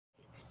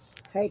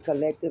Hey,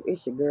 collective,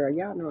 it's your girl.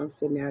 Y'all know I'm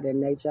sitting out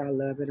in nature. I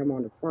love it. I'm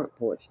on the front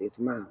porch this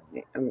morning.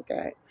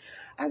 Okay.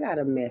 I got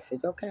a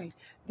message, okay?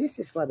 This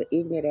is for the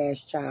ignorant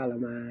ass child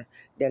of mine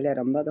that let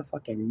a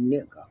motherfucking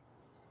nigga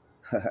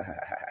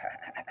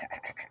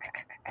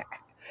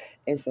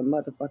and some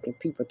motherfucking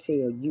people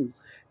tell you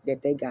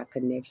that they got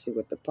connection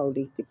with the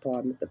police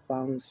department, the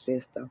phone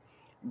system,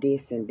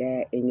 this and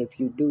that, and if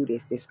you do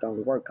this, it's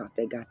gonna work because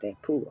they got that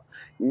pool.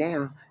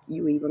 Now,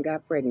 you even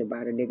got pregnant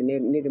by the nigga.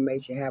 Nigga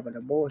made you have an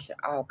abortion,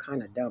 all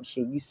kind of dumb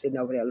shit. You sitting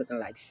over there looking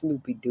like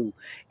Snoopy Doo,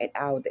 and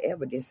all the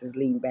evidence is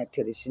leading back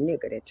to this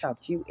nigga that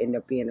talked you end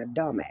up being a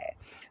dumbass.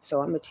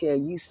 So I'm gonna tell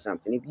you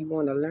something. If you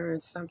want to learn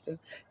something,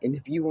 and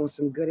if you want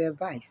some good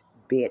advice,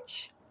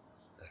 bitch,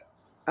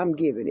 I'm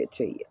giving it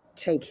to you.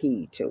 Take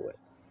heed to it.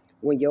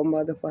 When your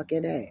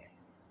motherfucking ass,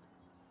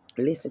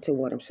 listen to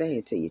what I'm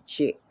saying to you,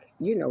 chick.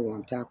 You know who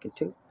I'm talking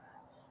to.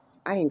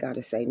 I ain't got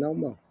to say no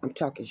more. I'm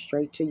talking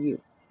straight to you.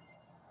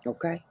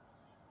 Okay?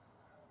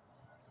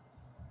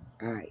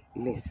 All right,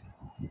 listen.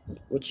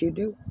 What you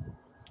do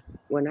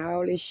when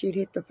all this shit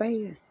hit the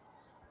fan,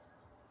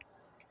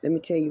 let me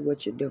tell you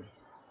what you do.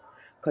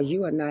 Because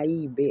you a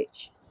naive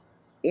bitch.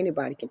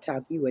 Anybody can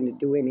talk you into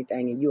do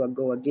anything and you'll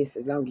go against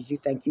as long as you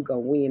think you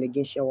going to win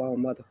against your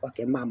own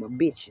motherfucking mama.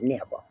 Bitch,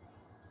 never.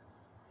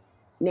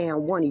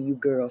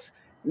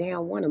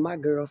 Now, one of my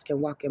girls can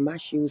walk in my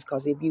shoes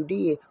because if you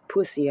did,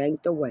 pussy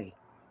ain't the way.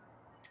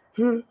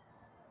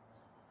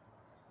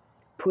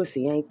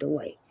 Pussy ain't the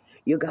way.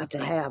 You got to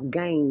have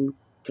game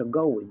to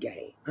go with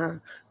game, huh?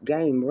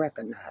 Game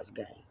recognize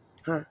game,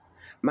 huh?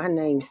 My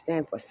name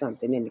stand for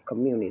something in the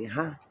community,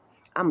 huh?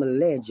 I'm a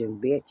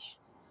legend, bitch.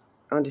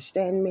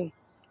 Understand me?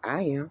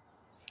 I am.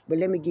 But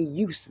let me give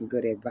you some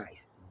good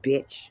advice,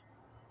 bitch.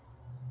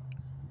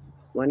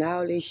 When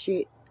all this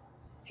shit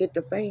hit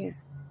the fan,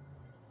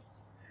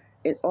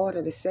 in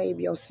order to save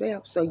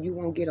yourself so you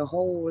won't get a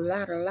whole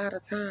lot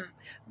of time,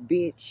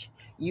 bitch,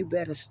 you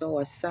better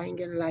start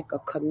singing like a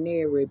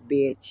canary,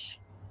 bitch.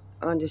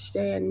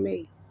 Understand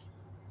me?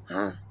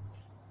 Huh?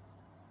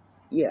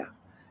 Yeah.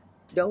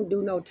 Don't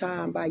do no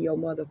time by your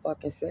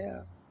motherfucking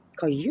self.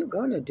 Because you're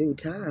going to do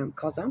time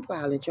because I'm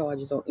filing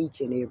charges on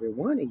each and every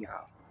one of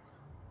y'all.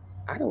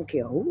 I don't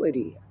care who it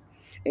is.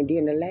 And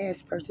then the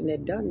last person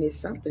that done this,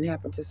 something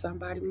happened to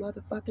somebody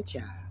motherfucking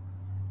child.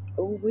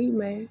 Oh,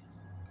 man.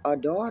 A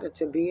daughter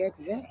to be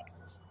exact.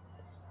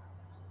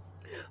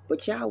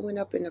 But y'all went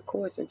up in the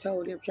courts and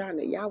told them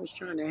y'all was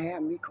trying to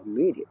have me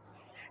committed.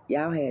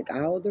 Y'all had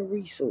all the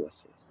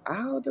resources.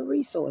 All the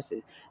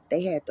resources.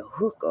 They had the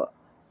hookup.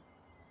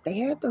 They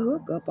had the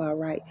hookup, all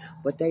right,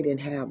 but they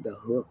didn't have the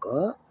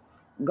hookup.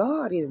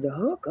 God is the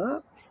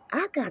hookup.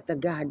 I got the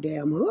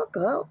goddamn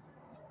hookup.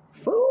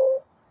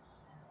 Fool.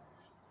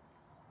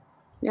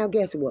 Now,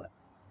 guess what?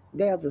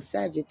 There's a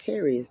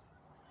Sagittarius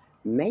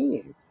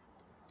man.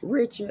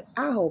 Richard,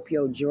 I hope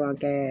your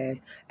drunk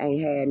ass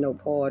ain't had no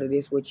part of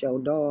this with your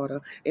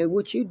daughter. And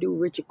what you do,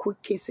 Richard, quit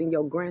kissing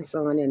your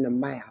grandson in the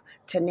mouth.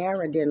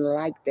 Tanara didn't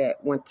like that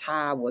when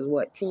Ty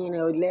was, 10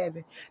 or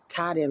 11?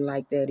 Ty didn't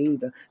like that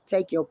either.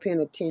 Take your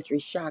penitentiary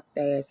shocked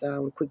ass on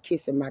and quit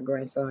kissing my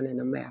grandson in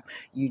the mouth.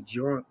 You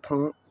drunk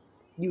punk.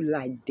 You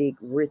like Dick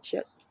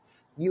Richard.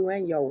 You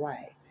and your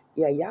wife.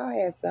 Yeah, y'all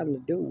had something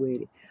to do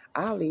with it.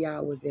 All of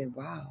y'all was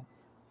involved.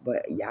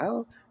 But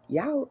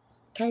y'all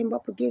came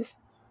up against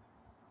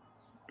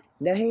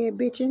the head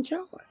bitch in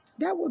charge.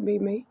 That would be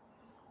me.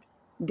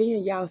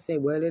 Then y'all say,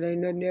 well, it ain't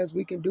nothing else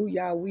we can do,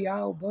 y'all. We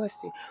all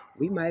busted.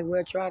 We might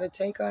well try to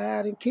take her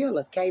out and kill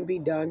her. Can't be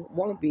done.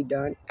 Won't be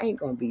done. Ain't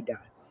gonna be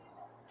done.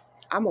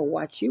 I'm gonna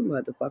watch you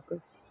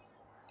motherfuckers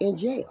in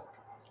jail.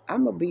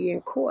 I'm gonna be in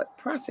court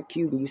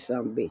prosecuting you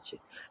some bitches.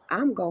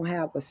 I'm gonna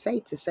have a say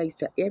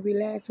to every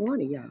last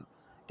one of y'all.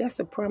 That's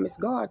a promise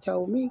God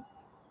told me.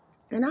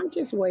 And I'm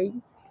just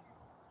waiting.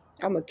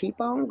 I'm gonna keep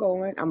on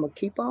going. I'm gonna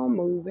keep on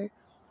moving.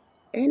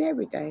 And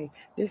everything.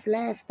 This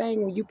last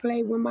thing, when you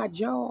played with my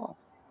jaw,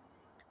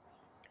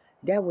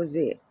 that was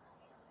it.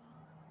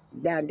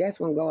 Now, that's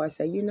when God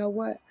said, you know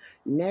what?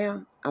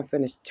 Now, I'm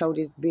finna tell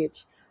this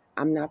bitch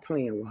I'm not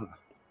playing with her.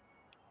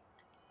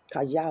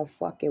 Because y'all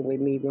fucking with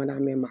me when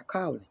I'm in my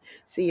calling.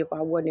 See, if I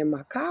wasn't in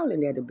my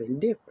calling, that'd have been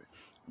different.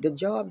 The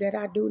job that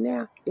I do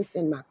now, it's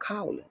in my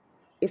calling.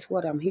 It's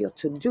what I'm here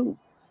to do.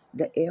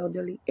 The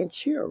elderly and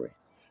children.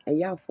 And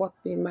y'all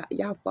fucked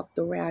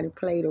around and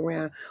played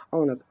around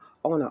on a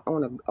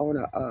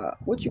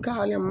what you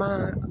call them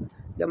mine?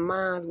 The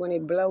mines when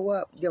it blow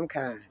up, them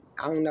kind.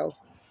 I don't know.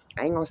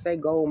 I ain't gonna say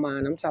gold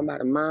mine. I'm talking about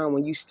a mine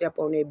when you step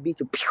on that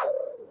bitch, and pew,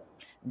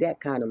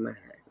 that kind of mine.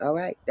 All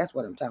right? That's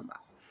what I'm talking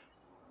about.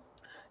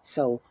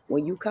 So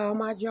when you called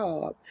my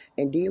job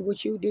and did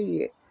what you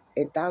did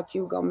and thought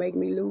you were going to make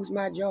me lose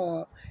my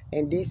job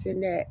and this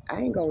and that,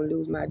 I ain't going to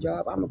lose my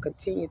job. I'm going to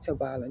continue to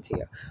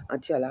volunteer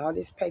until all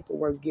this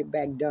paperwork get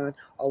back done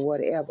or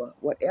whatever.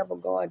 Whatever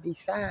God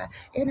decide,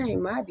 it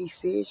ain't my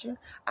decision.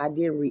 I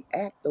didn't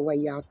react the way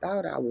y'all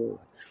thought I would.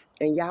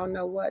 And y'all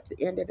know what? At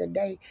the end of the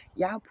day,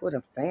 y'all put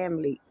a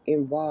family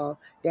involved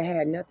that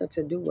had nothing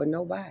to do with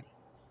nobody.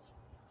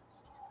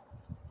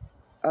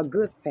 a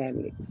good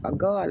family, a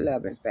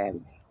God-loving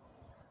family.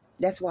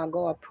 That's why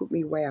God put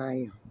me where I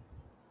am.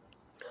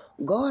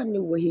 God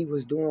knew what he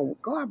was doing.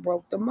 God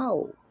broke the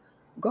mold.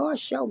 God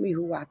showed me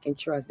who I can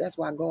trust. That's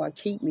why God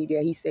keep me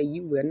there. He said,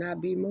 you will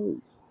not be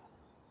moved.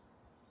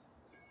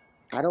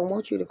 I don't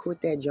want you to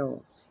quit that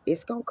job.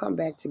 It's going to come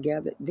back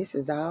together. This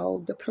is all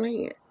the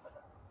plan.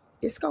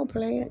 It's going to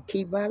plan.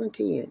 Keep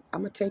volunteering.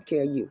 I'm going to take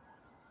care of you.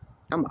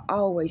 I'm going to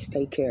always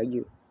take care of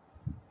you.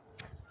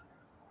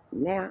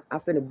 Now, I'm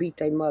finna beat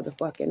they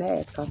motherfucking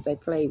ass because they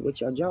played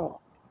with your job.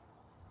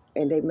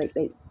 And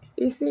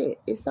it's it.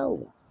 It's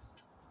over.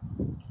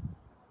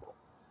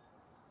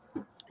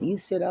 You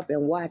sit up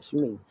and watch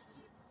me.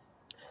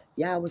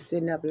 Y'all was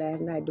sitting up last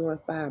night doing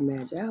fire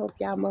magic. I hope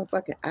y'all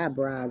motherfucking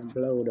eyebrows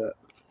blowed up.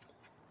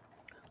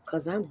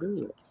 Because I'm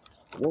good.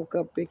 Woke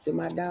up fixing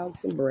my dog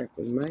some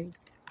breakfast, man.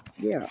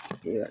 Yeah,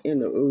 in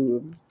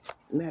the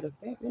matter of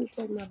fact, let me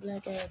take my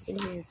black ass in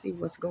here and see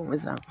what's going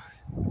on.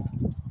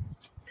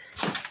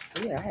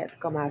 Yeah, I had to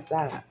come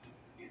outside.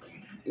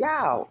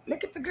 Y'all,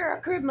 look at the girl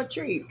Christmas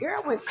tree.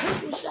 Girl went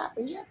Christmas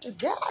shopping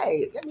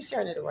yesterday. Let me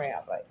turn it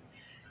around, baby.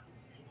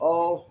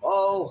 Oh,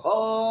 oh,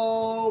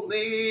 oh,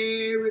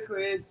 Merry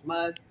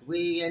Christmas.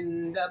 We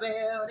in the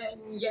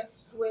building.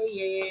 Yes,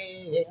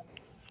 we are.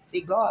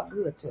 See, God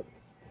good to me.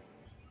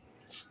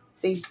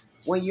 See,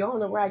 when you're on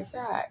the right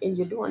side and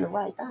you're doing the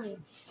right thing,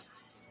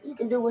 you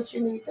can do what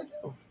you need to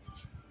do.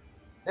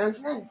 You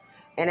understand?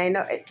 And ain't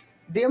no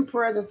them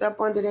presents up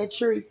under that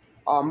tree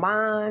are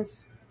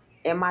mine's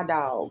and my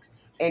dog's.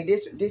 And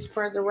this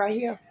present right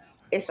here,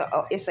 it's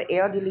an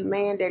elderly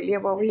man that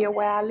live over here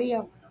where I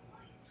live.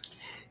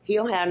 He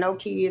don't have no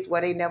kids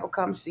where they never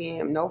come see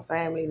him, no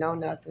family, no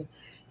nothing.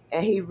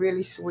 And he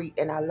really sweet.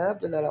 And I love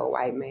the little old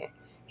white man.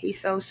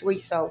 He's so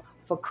sweet. So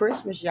for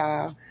Christmas,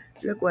 y'all,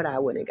 look what I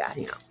went and got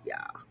him,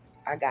 y'all.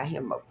 I got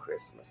him up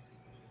Christmas.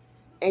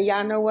 And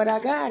y'all know what I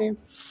got him?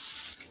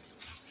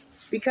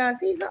 Because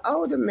he's an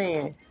older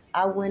man.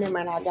 I went him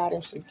and I got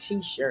him some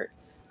t-shirt.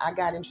 I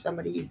got him some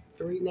of these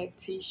 3-neck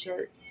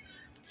t-shirt.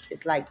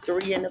 It's like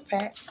 3 in a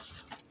pack.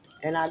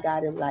 And I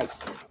got him like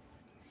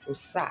some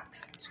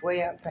socks,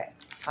 12 pack.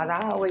 Because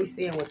I always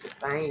see him with the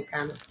same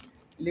kind of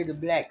little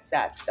black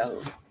socks on.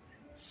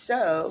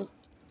 So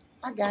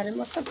I got him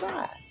a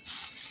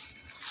surprise.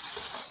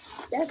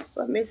 That's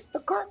for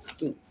Mr.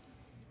 Karski.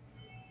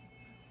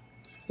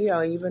 He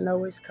don't even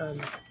know it's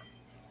coming.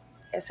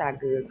 That's how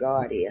good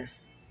God is.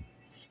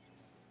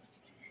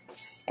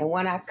 And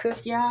when I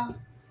cook, y'all,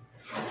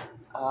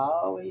 I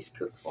always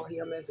cook for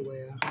him as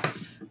well.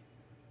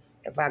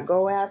 If I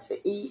go out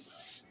to eat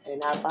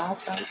and I buy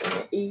something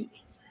to eat,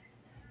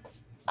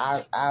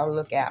 I'll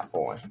look out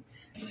for him.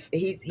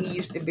 He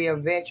used to be a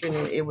veteran,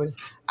 and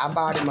I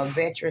bought him a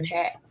veteran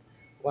hat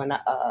when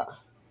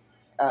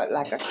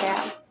like a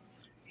cap.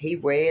 He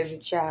wears a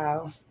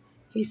child.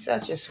 He's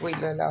such a sweet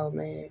little old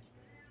man.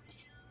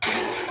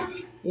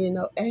 You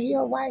know, and he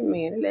a white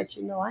man. To let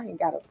you know, I ain't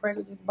got a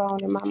prejudice bone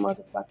in my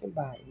motherfucking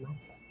body, man.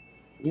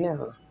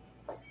 No.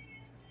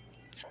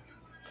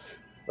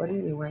 But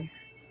anyway,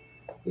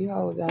 we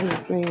hoes out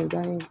here playing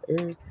games.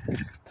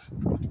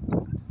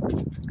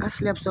 I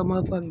slept so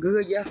motherfucking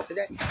good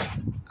yesterday.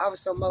 I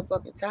was so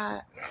motherfucking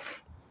tired.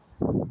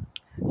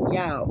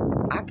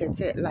 Y'all, I can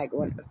tell, like,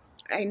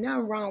 ain't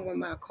nothing wrong with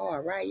my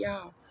car, right,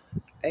 y'all?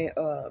 And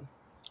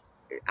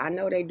I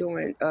know they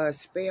doing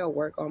spare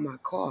work on my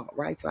car,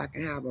 right, so I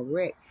can have a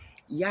wreck.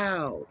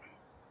 Y'all,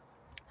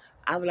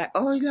 I was like,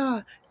 oh,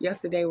 yeah.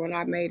 Yesterday when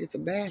I made it to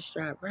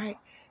Bastrop, right,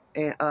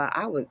 and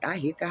I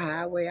hit the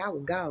highway. I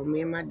was gone.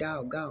 Me and my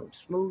dog gone.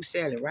 Smooth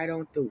sailing right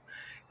on through.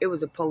 It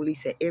was a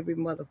police at every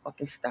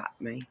motherfucking stop,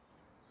 man.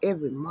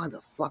 Every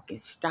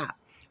motherfucking stop.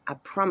 I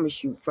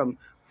promise you, from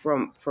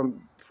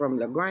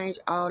LaGrange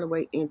all the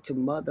way into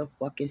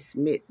motherfucking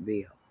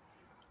Smithville.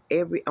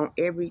 On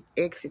every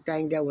exit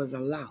thing that was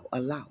allow.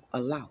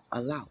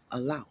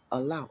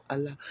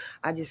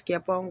 I just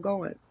kept on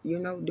going,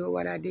 do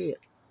what I did.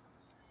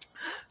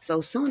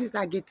 So soon as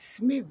I get to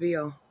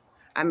Smithville,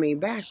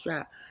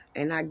 Bastrop,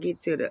 and I get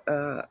to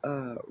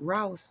the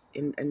Ross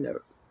in the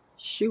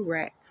shoe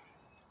rack,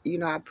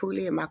 I pull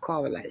in, my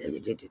car was like,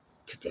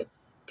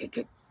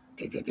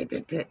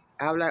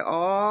 I was like,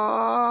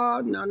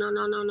 oh,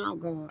 no,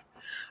 God.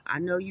 I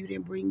know you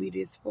didn't bring me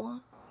this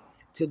far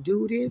to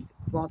do this,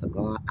 Father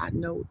God. I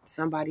know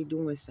somebody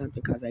doing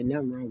something because ain't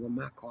nothing wrong with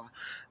my car.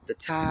 The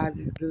tires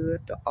is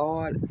good, the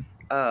oil,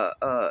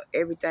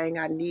 everything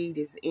I need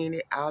is in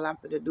it. All I'm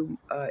going to do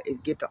is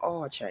get the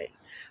oil change.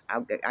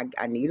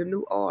 I need a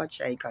new oil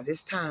change because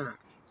it's time.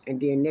 And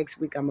then next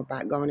week, I'm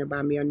about going to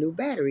buy me a new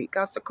battery.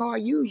 Because the car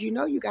used,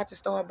 you got to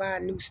start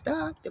buying new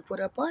stuff to put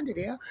up under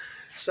there.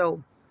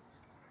 So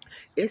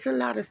it's a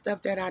lot of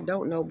stuff that I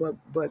don't know,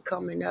 but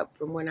coming up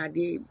from when I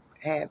did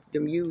have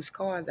them used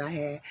cars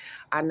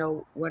I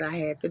know what I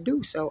had to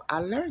do. So I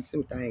learned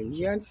some things.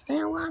 You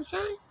understand what I'm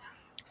saying?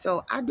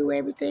 So I do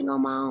everything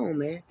on my own,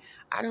 man.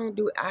 I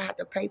have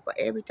to pay for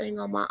everything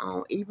on my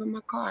own. Even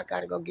my car, I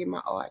got to go get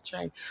my oil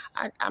change.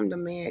 I'm the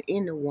man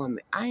in the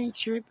woman. I ain't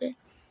tripping.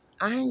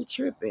 I ain't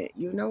tripping,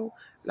 you know.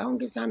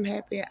 Long as I'm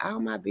happy, all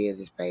my bills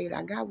is paid.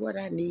 I got what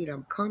I need.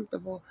 I'm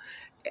comfortable.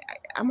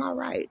 I'm all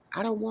right.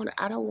 I don't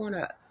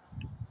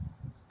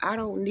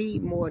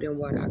need more than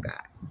what I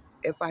got.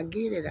 If I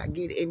get it, I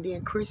get it. And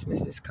then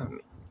Christmas is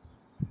coming.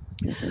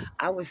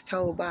 I was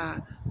told by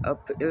a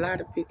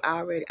lot of people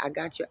already, I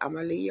got you, I'm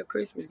going to leave you a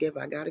Christmas gift.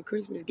 I got a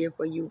Christmas gift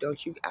for you.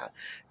 Don't you,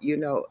 you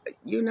know,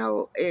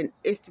 and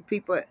it's the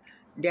people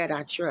that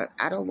I trust.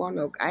 I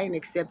ain't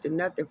accepting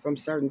nothing from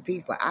certain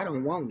people. I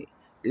don't want it.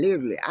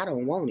 Literally, I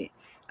don't want it.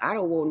 I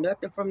don't want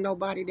nothing from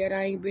nobody that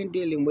I ain't been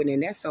dealing with,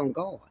 and that's on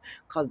God.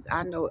 Because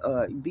I know,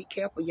 be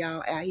careful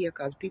y'all out here,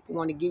 because people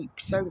want to get,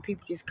 certain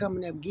people just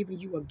coming up giving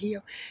you a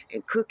gift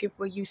and cooking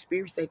for you.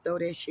 Spirits, they throw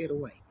that shit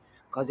away.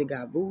 Because it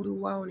got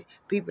voodoo on it,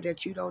 people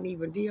that you don't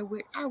even deal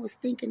with. I was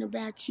thinking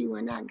about you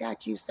and I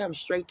got you something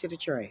straight to the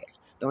trash.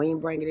 Don't even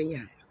bring it in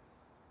your house.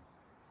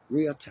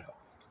 Real talk.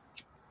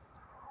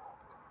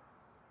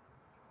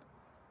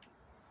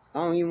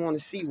 I don't even want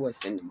to see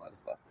what's in the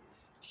motherfucker.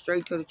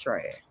 Straight to the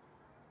trash.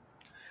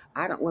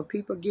 When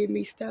people give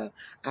me stuff,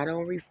 I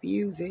don't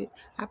refuse it.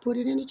 I put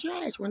it in the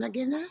trash when I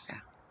get in the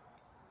house.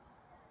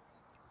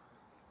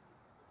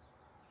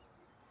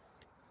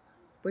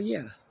 But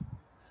yeah.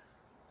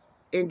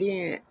 And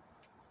then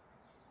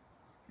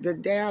the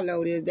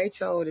download is they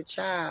told the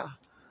child,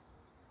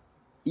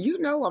 you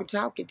know I'm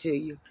talking to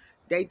you.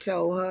 They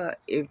told her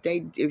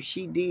if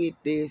she did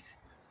this,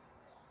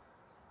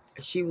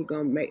 she was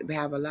gonna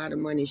have a lot of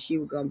money. She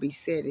was gonna be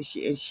set, and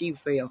she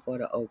fell for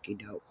the okie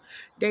doke.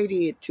 They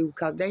did too,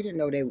 cause they didn't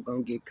know they were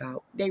gonna get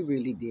caught. They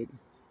really didn't,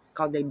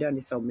 cause they done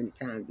it so many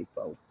times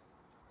before.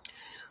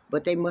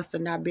 But they must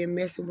have not been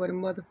messing with a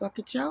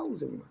motherfucking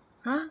chosen one,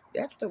 huh?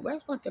 That's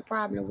what the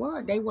problem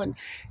was. They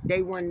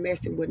wasn't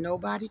messing with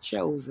nobody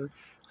chosen.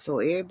 So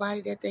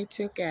everybody that they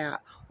took out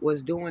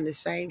was doing the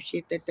same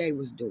shit that they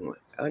was doing.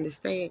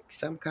 Understand?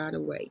 Some kind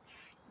of way.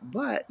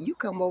 But you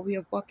come over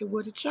here fucking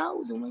with a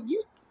chosen one.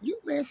 You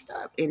messed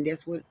up, and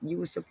that's what you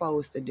were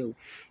supposed to do.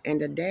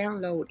 And the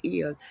download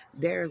is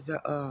there's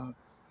a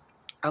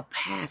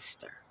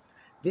pastor.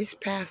 This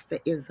pastor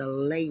is a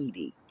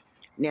lady.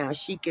 Now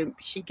she can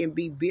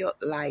be built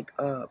like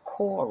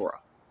Cora.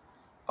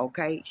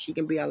 Okay, she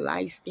can be a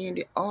light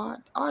skinned or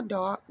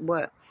dark,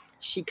 but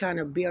she kind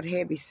of built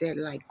heavy set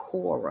like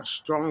Cora,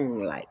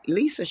 strong like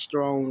Lisa,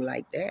 strong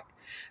like that,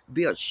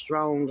 built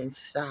strong and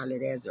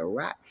solid as a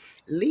rock.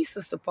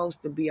 Lisa's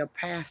supposed to be a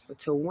pastor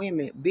to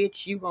women.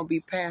 Bitch, you gonna be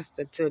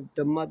pastor to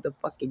the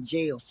motherfucking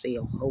jail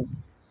cell, hope.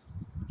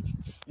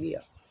 Yeah.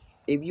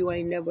 If you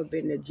ain't never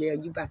been to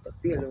jail, you about to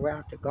feel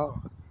around to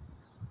God.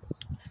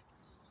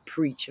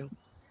 Preacher.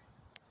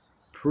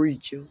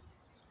 Preacher.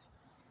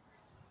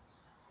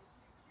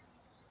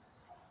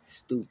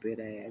 Stupid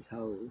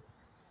asshole.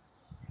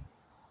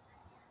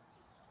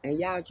 And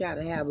y'all try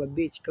to have a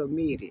bitch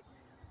committed.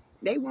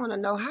 They want to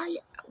know how you,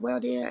 well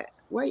then,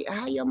 wait,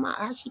 how your mom,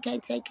 how she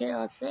can't take care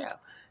of herself.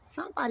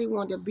 Somebody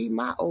wanted to be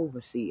my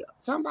overseer.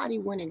 Somebody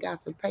went and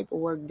got some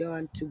paperwork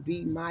done to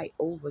be my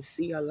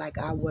overseer like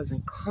I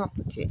wasn't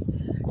competent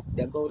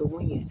to go to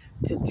win,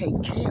 to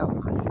take care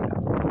of myself.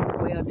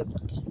 Well, the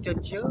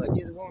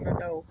judges want to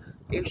know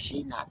if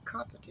she not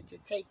competent to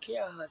take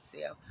care of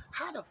herself,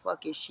 how the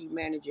fuck is she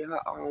managing her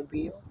own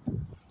bill?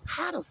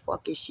 How the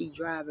fuck is she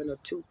driving a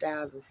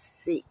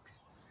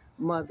 2006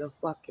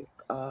 motherfucking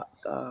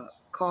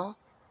car?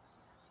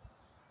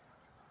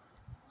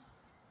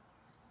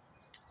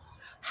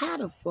 How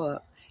the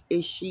fuck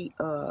is she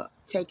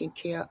taking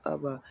care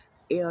of a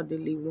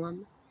elderly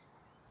woman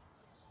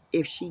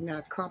if she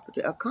not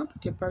competent? A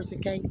competent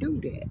person can't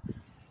do that.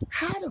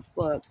 How the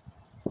fuck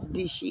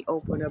did she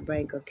open a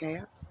bank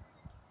account?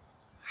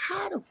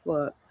 How the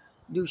fuck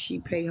do she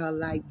pay her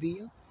light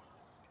bill?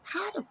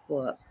 How the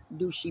fuck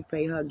do she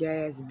pay her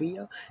gas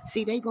bill?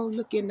 See, they gonna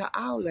look into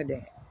all of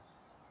that.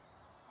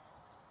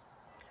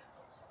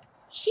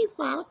 She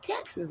filed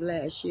taxes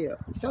last year,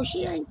 so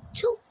she ain't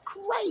too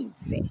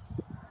crazy.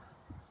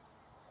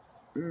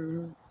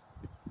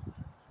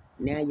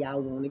 Now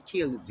y'all want to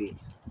kill a bitch.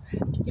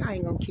 Y'all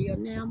ain't gonna kill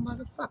now,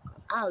 motherfucker.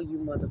 All you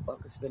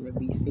motherfuckers finna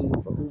be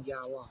seen for who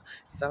y'all are.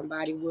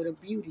 Somebody with a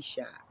beauty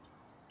shop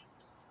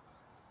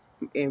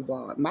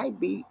involved. Might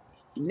be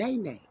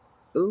Nene.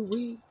 Ooh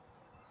wee.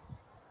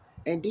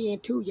 And then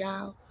too,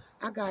 y'all,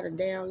 I gotta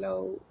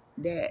download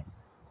that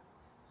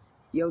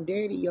your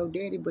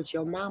daddy, but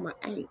your mama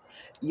ain't.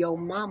 Your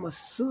mama's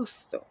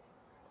sister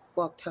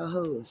fucked her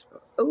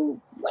husband.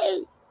 Ooh,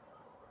 wait.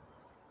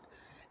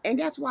 And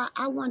that's why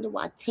I wonder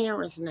why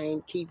Terrence's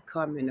name keep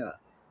coming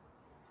up.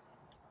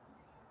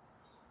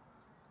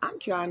 I'm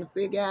trying to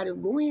figure out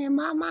if Gwen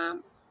my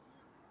mama,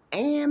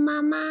 Ann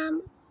my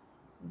mama,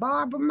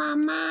 Barbara my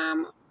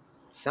mama,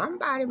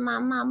 somebody my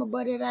mama,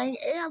 but it ain't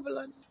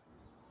Evelyn.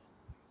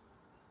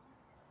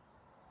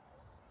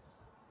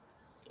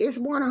 It's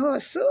one of her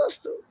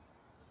sisters.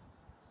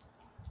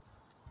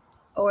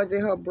 Or is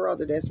it her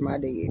brother that's my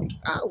daddy?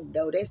 Oh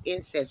no, that's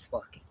incest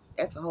fucking.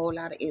 That's a whole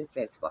lot of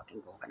incest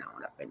fucking going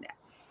on up in there.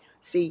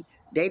 See,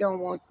 they don't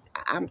want.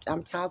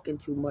 I'm talking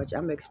too much.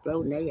 I'm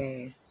exploding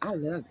their ass. I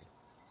love it.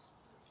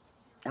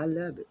 I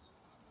love it.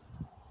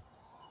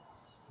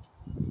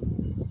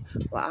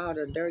 For all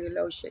the dirty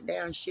low shit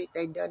down shit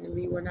they done to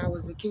me when I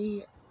was a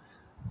kid.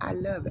 I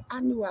love it.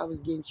 I knew I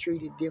was getting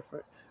treated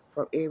different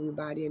from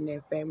everybody in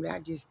that family. I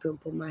just couldn't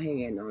put my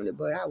hand on it.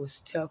 But I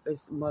was tough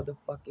as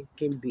motherfucking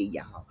can be,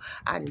 y'all.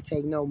 I didn't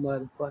take no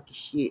motherfucking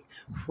shit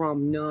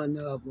from none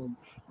of them.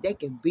 They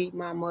can beat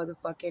my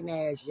motherfucking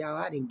ass, y'all.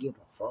 I didn't give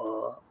a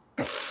fuck.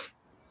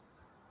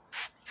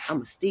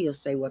 I'ma still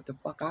say what the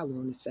fuck I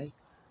want to say.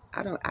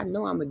 I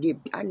know I'm gonna get,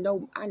 I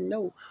know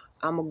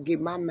I'm gonna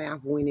get my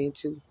mouth went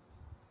into,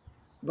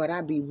 but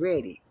I be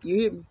ready. You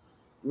hear me?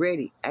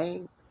 Ready. I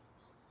ain't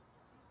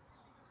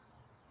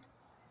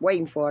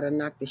waiting for her to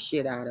knock the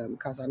shit out of him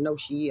because I know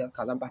she is,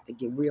 because I'm about to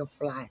get real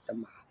fly at the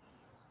mouth.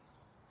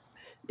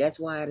 That's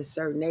why at a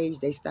certain age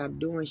they stopped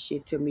doing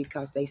shit to me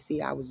because they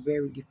see I was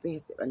very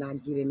defensive and I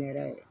get in that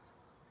ass.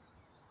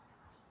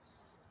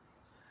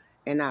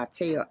 And I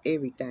tell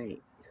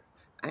everything.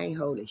 I ain't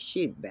holding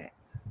shit back.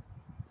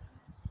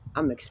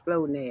 I'm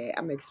exploding their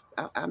ass.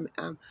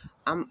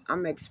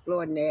 I'm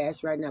exploiting their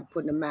ass right now,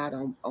 putting them out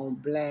on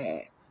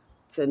blast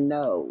to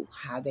know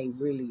how they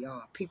really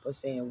are. People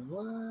saying,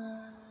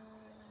 what?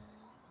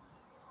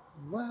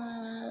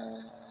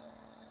 What?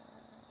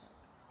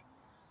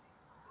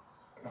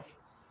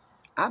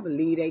 I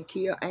believe they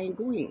killed Aunt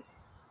Gwen.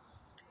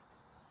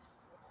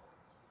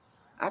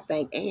 I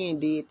think Ann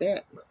did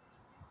that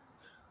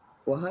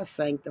with her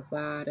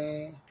sanctified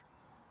ass.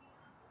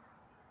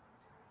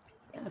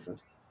 Some,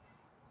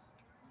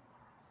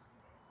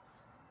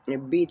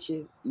 and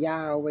bitches,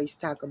 y'all always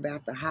talk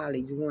about the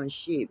Hollies one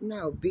shit.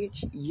 No,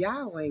 bitch,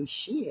 y'all ain't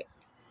shit.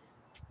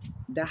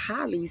 The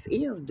Hollies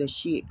is the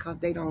shit because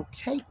they don't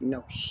take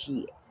no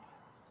shit.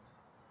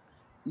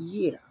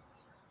 Yeah,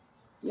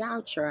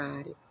 y'all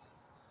tried it.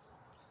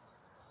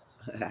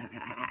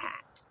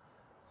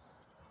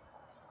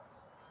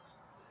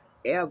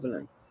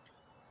 Evelyn,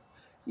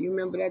 you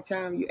remember that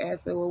time you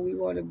asked her what we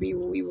want to be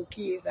when we were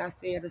kids? I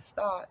said to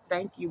start,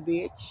 thank you,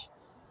 bitch.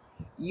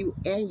 You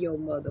and your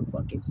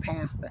motherfucking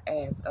pastor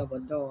ass of a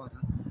daughter.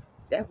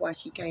 That's why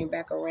she came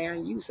back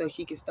around you so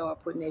she could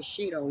start putting that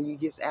shit on you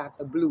just out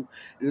the blue.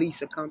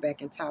 Lisa come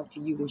back and talk to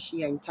you when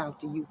she ain't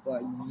talked to you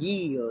for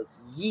years.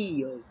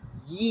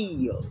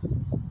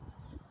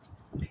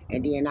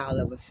 And then all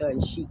of a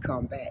sudden she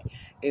come back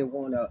and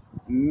want a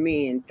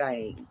men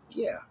thing.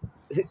 Yeah.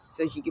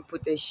 So she could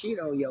put that shit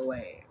on your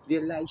ass.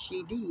 Just like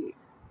she did.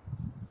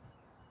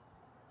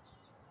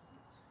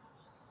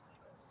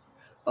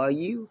 Or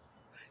you.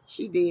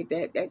 She did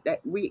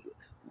that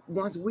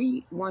once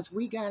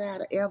we got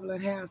out of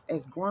Evelyn's house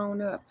as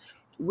grown up,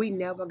 we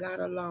never got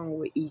along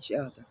with each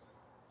other.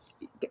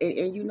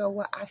 And you know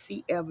what? I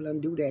see Evelyn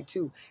do that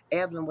too.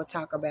 Evelyn will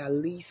talk about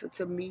Lisa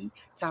to me,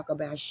 talk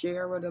about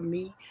Cheryl to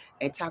me,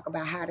 and talk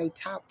about how they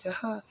talk to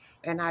her.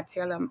 And I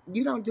tell them,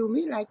 you don't do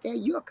me like that.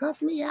 You'll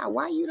cuss me out.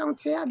 Why you don't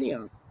tell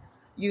them?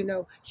 You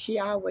know, she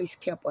always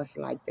kept us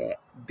like that,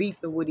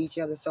 beefing with each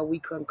other so we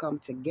couldn't come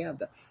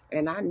together.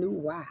 And I knew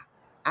why.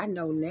 I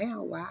know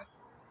now why.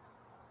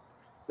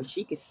 But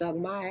she could suck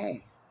my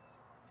ass.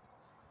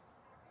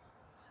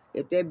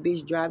 If that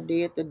bitch drop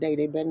dead today,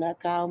 they better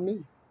not call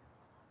me.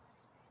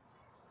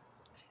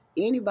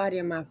 Anybody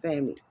in my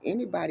family,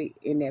 anybody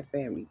in that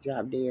family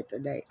drop dead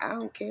today, I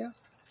don't care.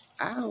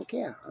 I don't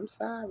care. I'm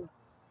sorry.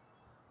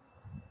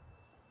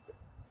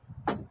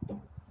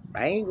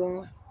 I ain't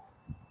going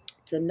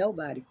to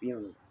nobody's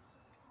funeral.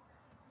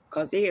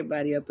 Because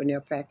everybody up in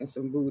there packing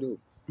some voodoo.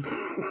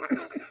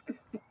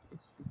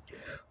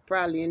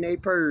 Probably in their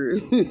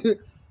purse.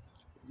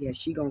 Yeah,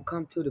 she gonna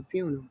come to the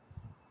funeral.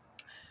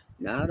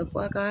 No, the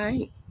fuck I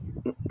ain't.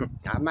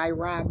 I might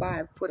ride by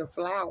and put a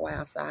flower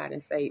outside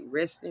and say,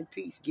 rest in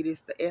peace, get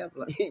this to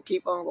Evelyn.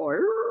 Keep on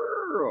going.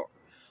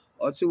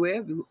 Or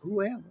to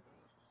whoever.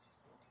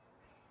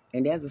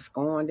 And there's a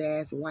scorned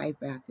ass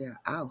wife out there.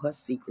 All her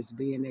secrets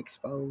being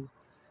exposed.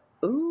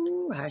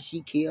 Ooh, how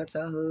she killed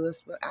her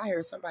husband. I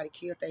heard somebody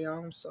killed their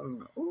own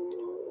son.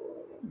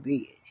 Ooh,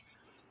 bitch.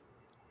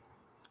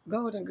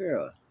 Golden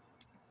girl,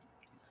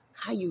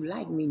 how you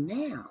like me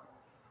now?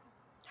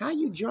 How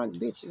you drunk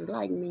bitches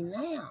like me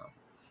now?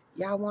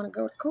 Y'all want to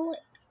go to court?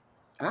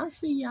 I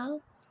see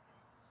y'all.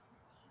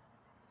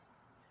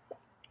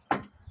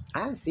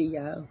 I see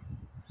y'all.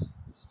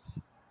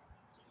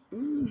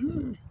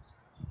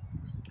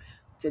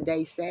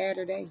 Today's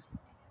Saturday.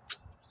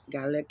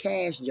 Got a little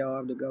cash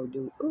job to go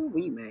do. Ooh,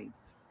 we man.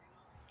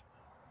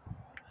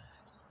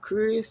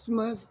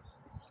 Christmas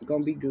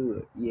gonna be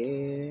good.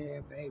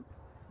 Yeah, baby.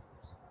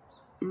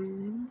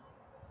 I'm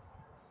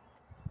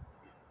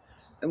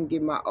gonna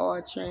get my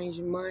oil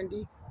changed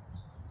Monday.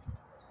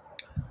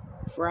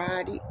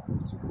 Friday,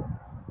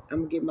 I'm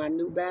gonna get my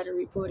new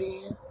battery put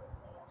in.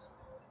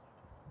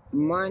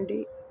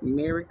 Monday,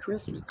 Merry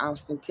Christmas,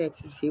 Austin,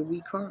 Texas. Here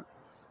we come.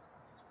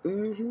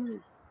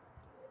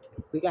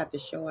 We got to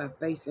show our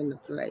face in the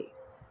play.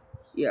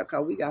 Yeah,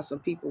 cause we got some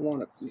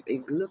people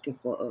is looking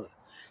for us.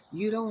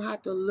 You don't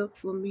have to look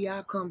for me.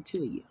 I'll come to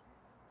you.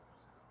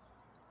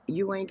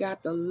 You ain't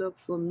got to look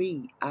for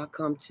me. I'll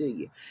come to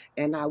you,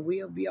 and I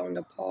will be on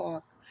the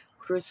park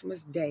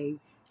Christmas Day,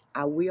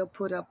 I will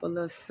put up a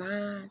little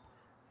sign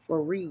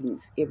for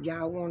readings. If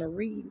y'all want to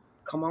read,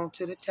 come on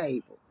to the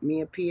table.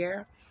 Me and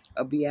Pierre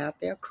will be out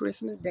there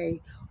Christmas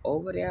Day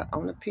over there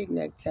on the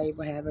picnic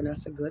table having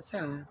us a good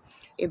time.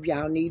 If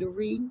y'all need a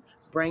reading,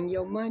 bring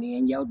your money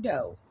and your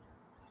dough.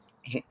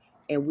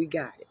 And we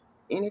got it.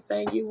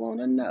 Anything you want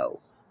to know,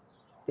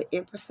 the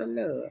Empress of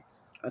Love,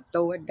 I'll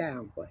throw it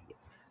down for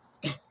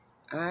you.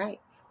 All right?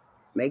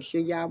 Make sure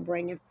y'all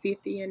bringing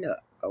 50 and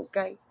up,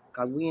 okay?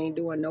 Because we ain't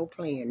doing no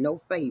playing,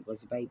 no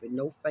favors, baby,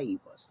 no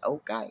favors,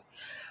 okay?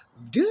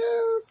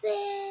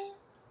 Deuces.